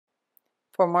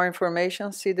For more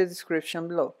information, see the description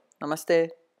below. Namaste.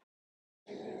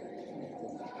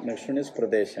 Next one is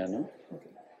Pradeśa, no? Okay.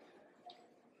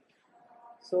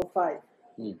 So 5.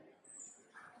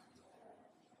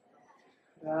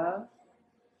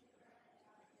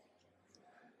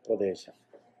 Pradeśa.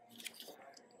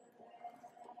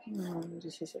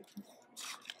 Just a second.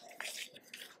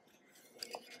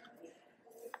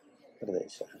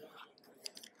 Pradeśa.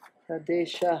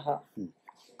 Pradeśaḥ.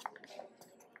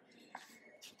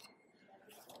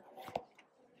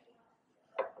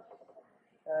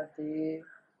 Pradeśaḥ.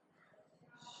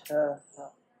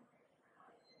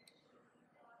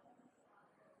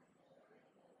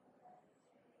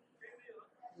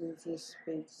 This is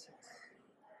page 6.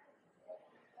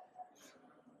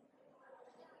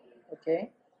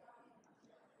 Okay.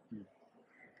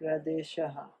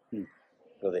 Pradeśaḥ.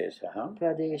 Pradeśaḥ.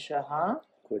 Pradeśaḥ.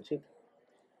 Kvachit.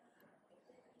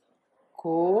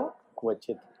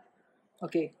 Kvachid.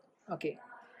 Okay.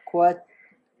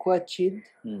 Kvachid.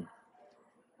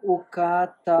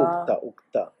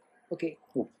 Ukta. Okay.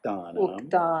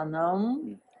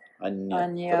 Uktanam.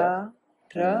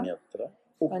 Anyatra.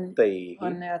 Uktaihi.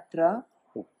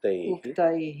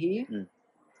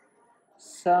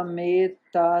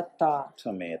 Sametata.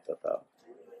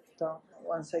 So,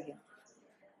 once again.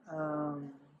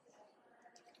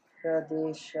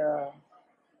 Pradeśaḥ.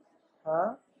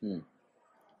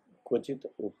 Kvachit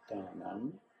uktanam.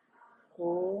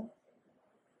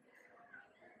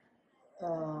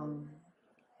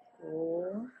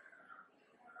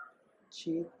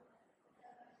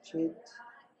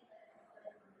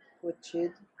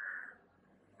 Kvachid.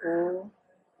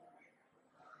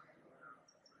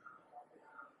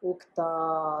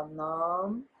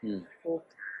 Uktanam.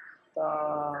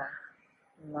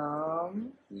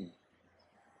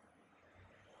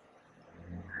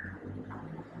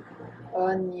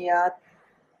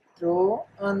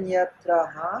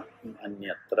 Anyatraha.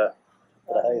 Anyatra.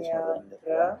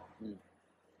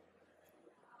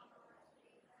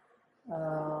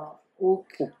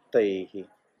 Uktaihi.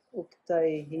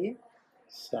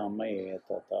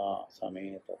 Sametata.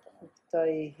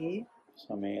 Uktaihi.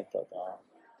 Sametata.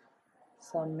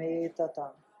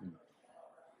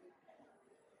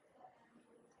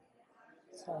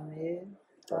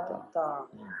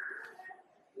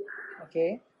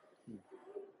 Okay.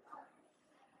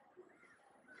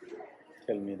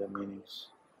 Tell me the meanings.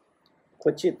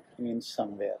 Kvachit means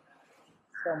somewhere.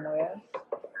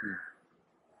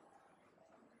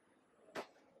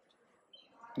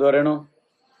 Doreno.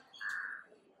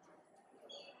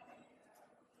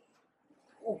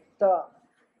 Ukta.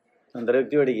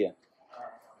 Tantrayukti Series.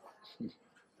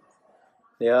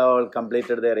 They have all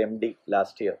completed their MD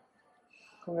last year.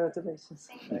 Congratulations.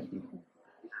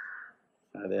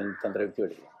 Then Tantrayukti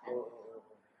Series.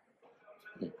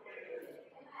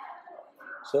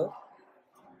 So,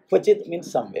 Kvachit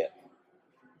means somewhere.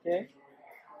 Okay.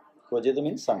 Kvachit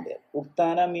means somewhere.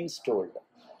 Uktana means told.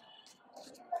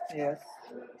 Yes.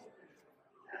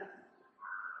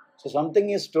 So something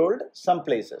is told some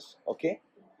places. Okay.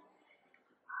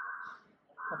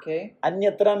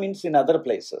 Anyatra means in other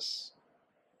places.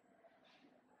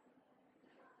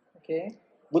 Okay.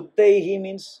 Uktaihi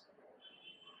means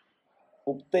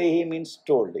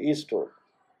told, is told.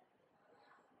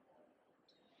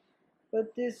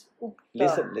 But this ukta,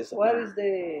 Listen. where is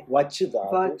the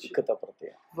Vachidadu ikata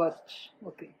pratyaya. vach?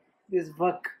 Okay. This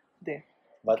vak there.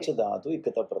 Vachidadu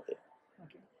ikata pratyaya.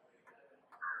 Okay.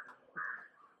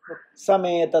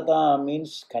 Sametata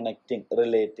means connecting,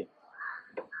 relating.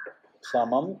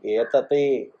 Samam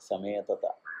etate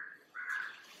sametata.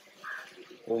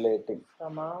 Relating.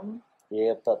 Samam.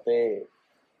 Etate.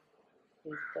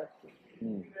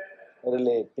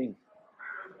 Relating.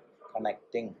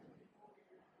 Connecting.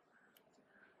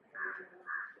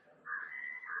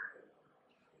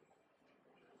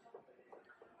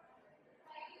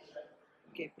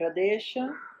 Okay,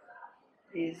 Pradeśa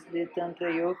is the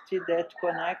Tantrayukti that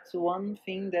connects one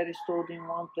thing that is told in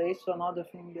one place to another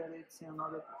thing that is in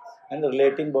another place. And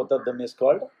relating both of them is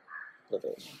called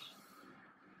Pradeśa.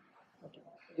 Okay.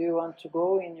 Do you want to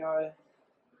go in your...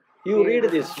 You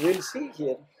read this, we'll see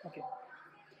here. Okay.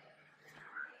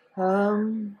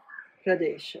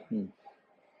 Pradeśa.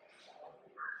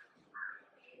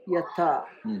 Yata.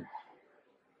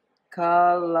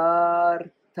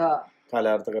 Kālartha.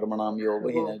 Kālartha karmanam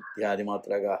yoga hina ityadi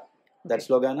matraga. That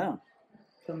slogan, na?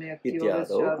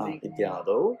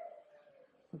 Ityado.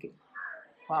 Okay.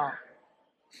 Wow.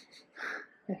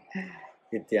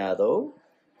 Ityado.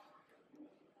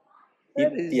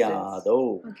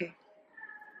 Okay.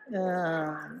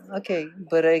 Okay,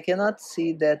 but I cannot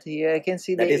see that here. I can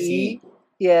see that the is E.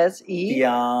 Yes, E.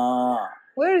 Tya.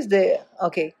 Where is the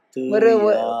okay?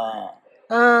 Tuya.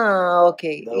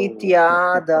 Okay.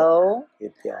 Ityado.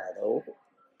 Ityado.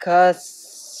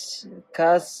 Kas.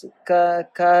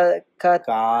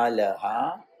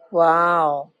 Kālaha.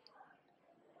 Wow.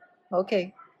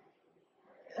 Okay.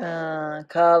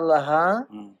 Kālaha.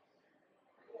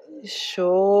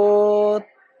 Shotosh.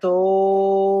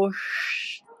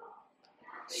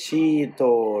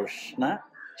 Shītoshna.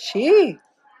 She.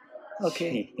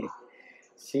 Okay.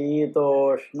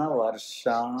 Shītoshna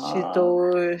varsha.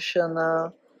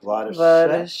 Shitoshana. Varsha.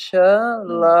 Varsha.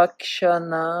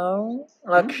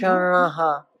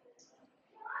 Lakshanaha.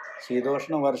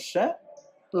 Shītoshna varsha.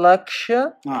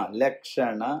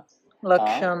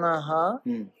 Lakshanaha.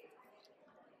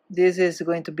 This is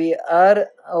going to be ar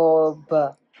or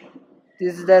ba.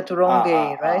 This is that wrong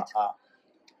A, right?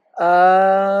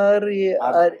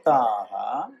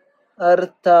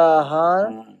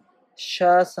 Arthaha.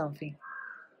 Sha something.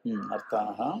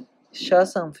 Arthaha. Sha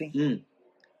something.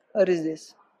 What is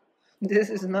this? This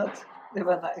is not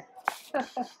Devanai.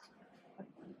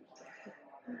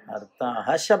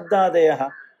 Arthaha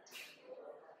shabdadeyaha.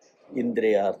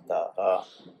 Indriyarthaha.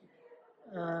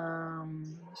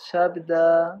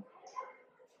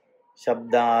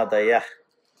 Shabdadaya.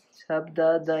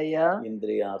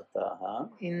 Indriyarthaha.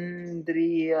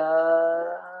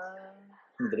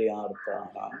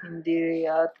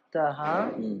 Indriyarthaha.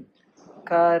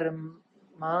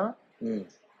 Karma.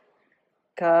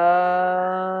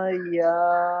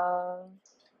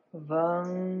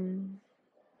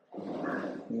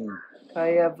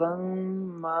 Kayavam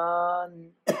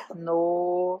mano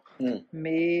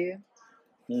me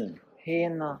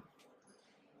hena.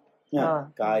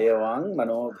 Kayavang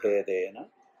manobhedena.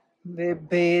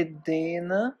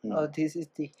 Bhedena. Oh, this is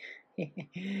the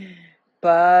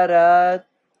paratra.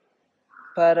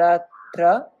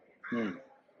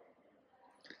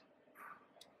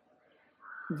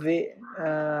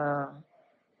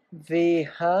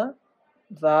 Veha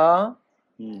va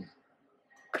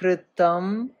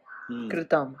kritam.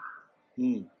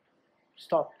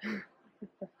 Stop.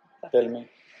 Tell me.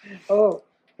 Oh,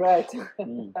 right.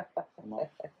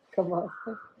 Come on.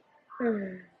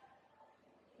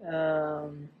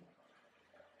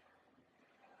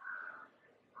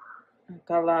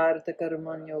 Kalartha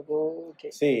karman yogo.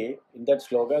 Okay. See, in that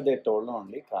sloka they told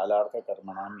only Kalartha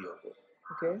karmanam yoga.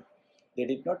 Okay. They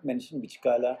did not mention which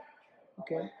kala.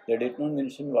 Okay. They did not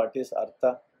mention what is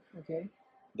artha. Okay.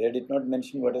 They did not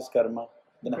mention what is karma.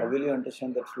 Then how will you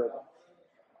understand that sloka?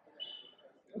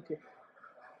 Okay.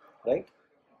 Right?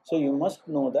 So you must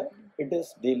know that it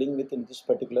is dealing with in this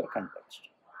particular context.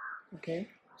 Okay.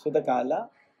 So the kala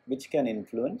which can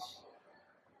influence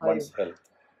one's health.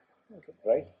 Okay.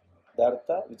 Right? The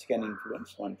artha which can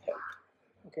influence one's health.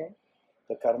 Okay.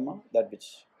 The karma that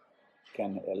which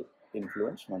can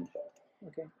influence one's health.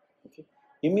 Okay. Okay.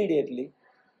 Immediately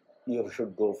you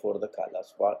should go for the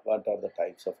kālas. What are the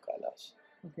types of kālas?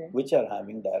 Okay. Which are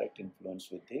having direct influence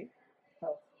with the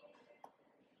health.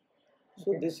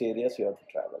 So these areas you have to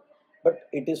travel. But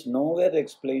it is nowhere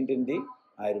explained in the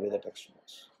Ayurveda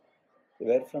textbooks.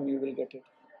 Where from you will get it?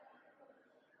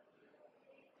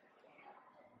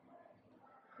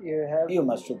 You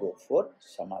must go for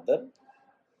some other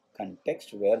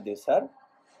context where these are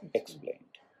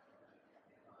explained.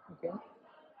 Okay.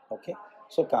 Okay.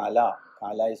 So Kala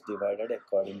is divided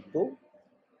according to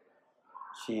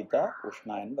Shita,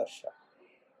 Ushna and Varsha.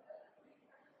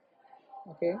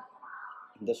 Okay.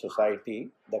 In the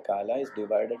society, the Kala is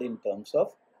divided in terms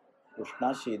of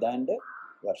Ushna, Shida and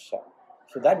Varsha.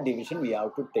 So that division we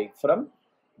have to take from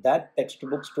that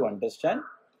textbooks to understand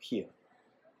here.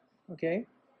 Okay.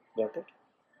 Got it?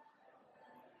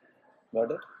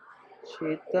 Got it?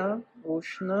 Shita,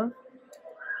 Ushna,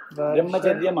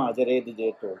 Brahmacharyam ajared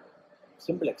they told.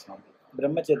 Simple example.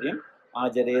 Brahmacharyam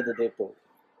ajared they told.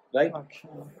 Right?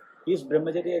 Is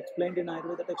Brahmacharya explained in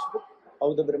Ayurveda textbook?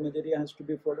 How the Brahmacharya has to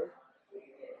be followed?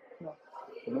 No.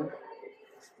 No.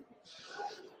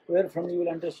 Where from you will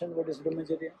understand what is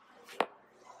Brahmacharya?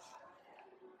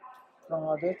 From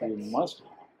other texts. You must.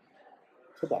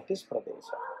 So that is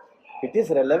Pradeśa. It is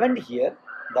relevant here.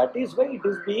 That is why it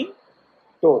is being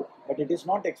told. But it is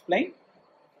not explained.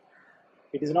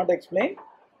 It is not explained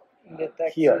in the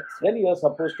text here. Then you are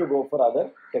supposed to go for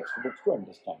other textbooks to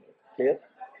understand it. Clear?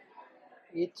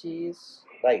 It is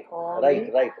right.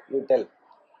 Right. You tell.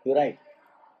 You write.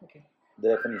 Okay. The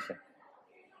definition.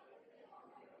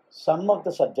 Some of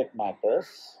the subject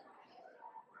matters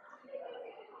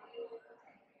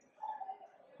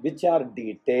which are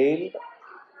detailed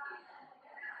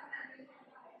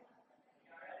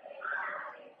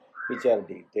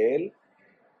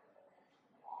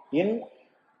in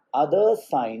other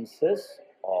sciences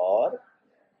or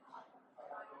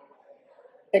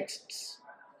texts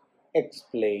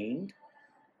explained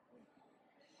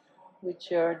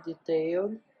which are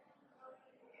detailed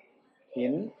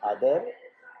in other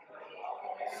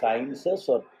sciences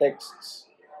or texts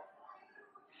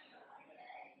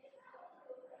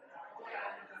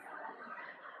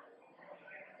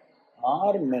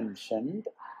are mentioned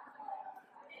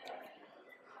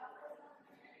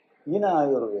in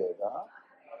Ayurveda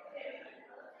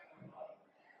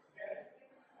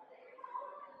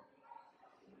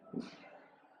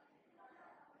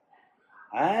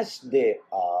as they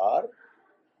are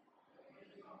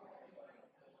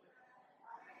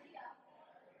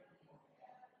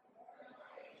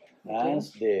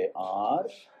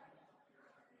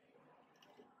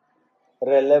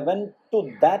relevant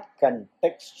to that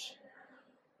context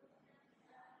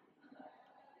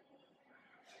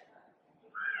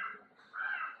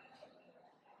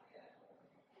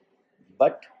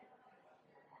but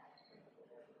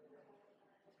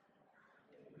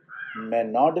may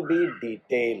not be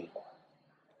detailed.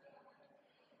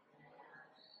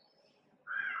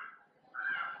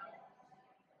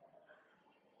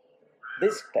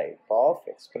 This type of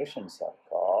expressions are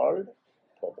called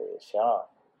Pradeśa.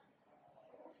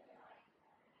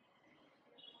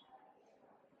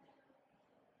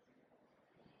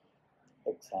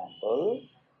 Example,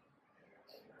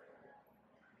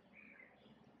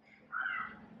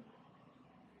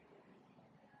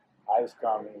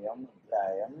 Ayushkamiyam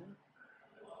Dhyayam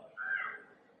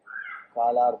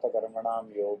Kālartha Karmanam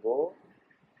Yogo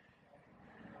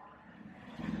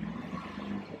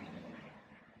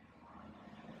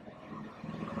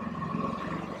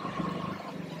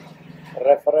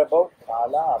refer about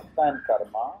Kala, Artha and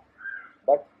Karma,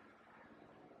 but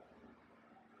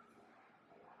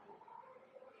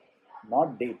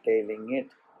not detailing it.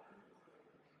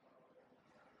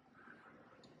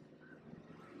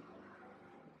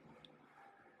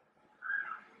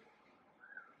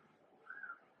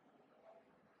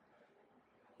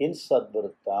 In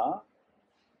saḍvṛtta,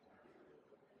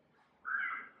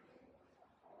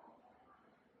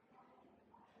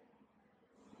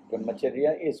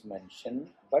 Brahmacharya is mentioned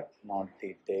but not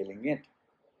detailing it.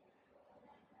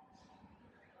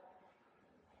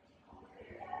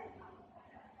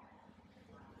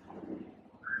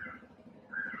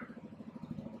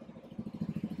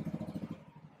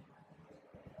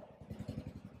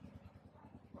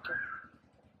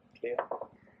 Clear?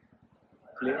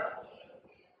 Clear?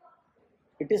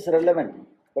 It is relevant,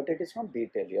 but it is not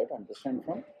detailed. You have to understand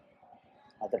from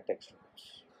other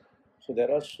textbooks. So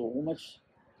there are so much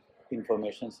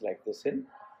informations like this in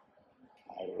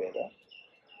Ayurveda.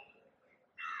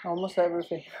 almost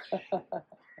everything.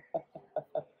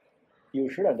 You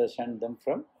should understand them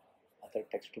from other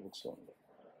textbooks only.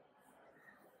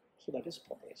 So that is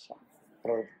Pradeśa.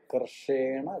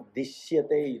 Prakarśena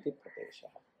diśyate iti Pradeśa.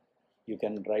 You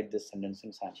can write this sentence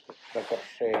in Sanskrit.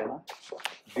 Prakarśena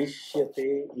diśyate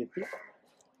iti.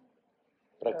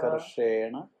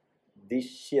 Prakarśena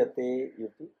diśyate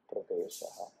iti Pradeśa.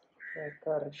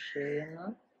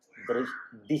 Prakarśena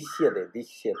Diśyate.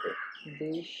 diśyate.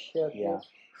 Yeah.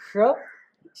 Sha.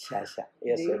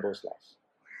 Yes, above slash.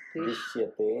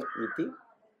 Diśyate iti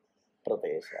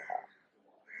Pradeśa.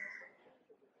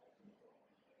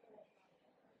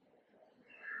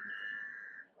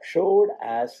 Showed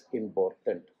as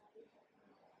important.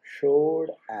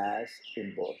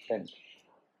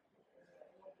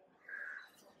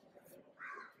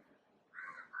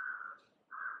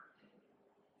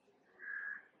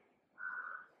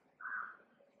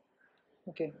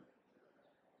 Okay.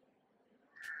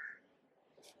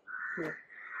 Yeah.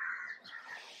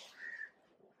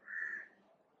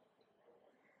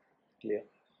 Clear?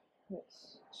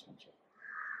 Yes.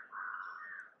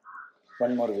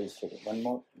 One more we'll study. One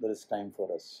more, there is time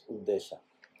for us. Uddesha.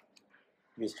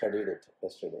 We studied it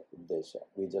yesterday. Uddesha.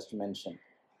 We just mentioned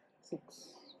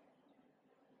 6.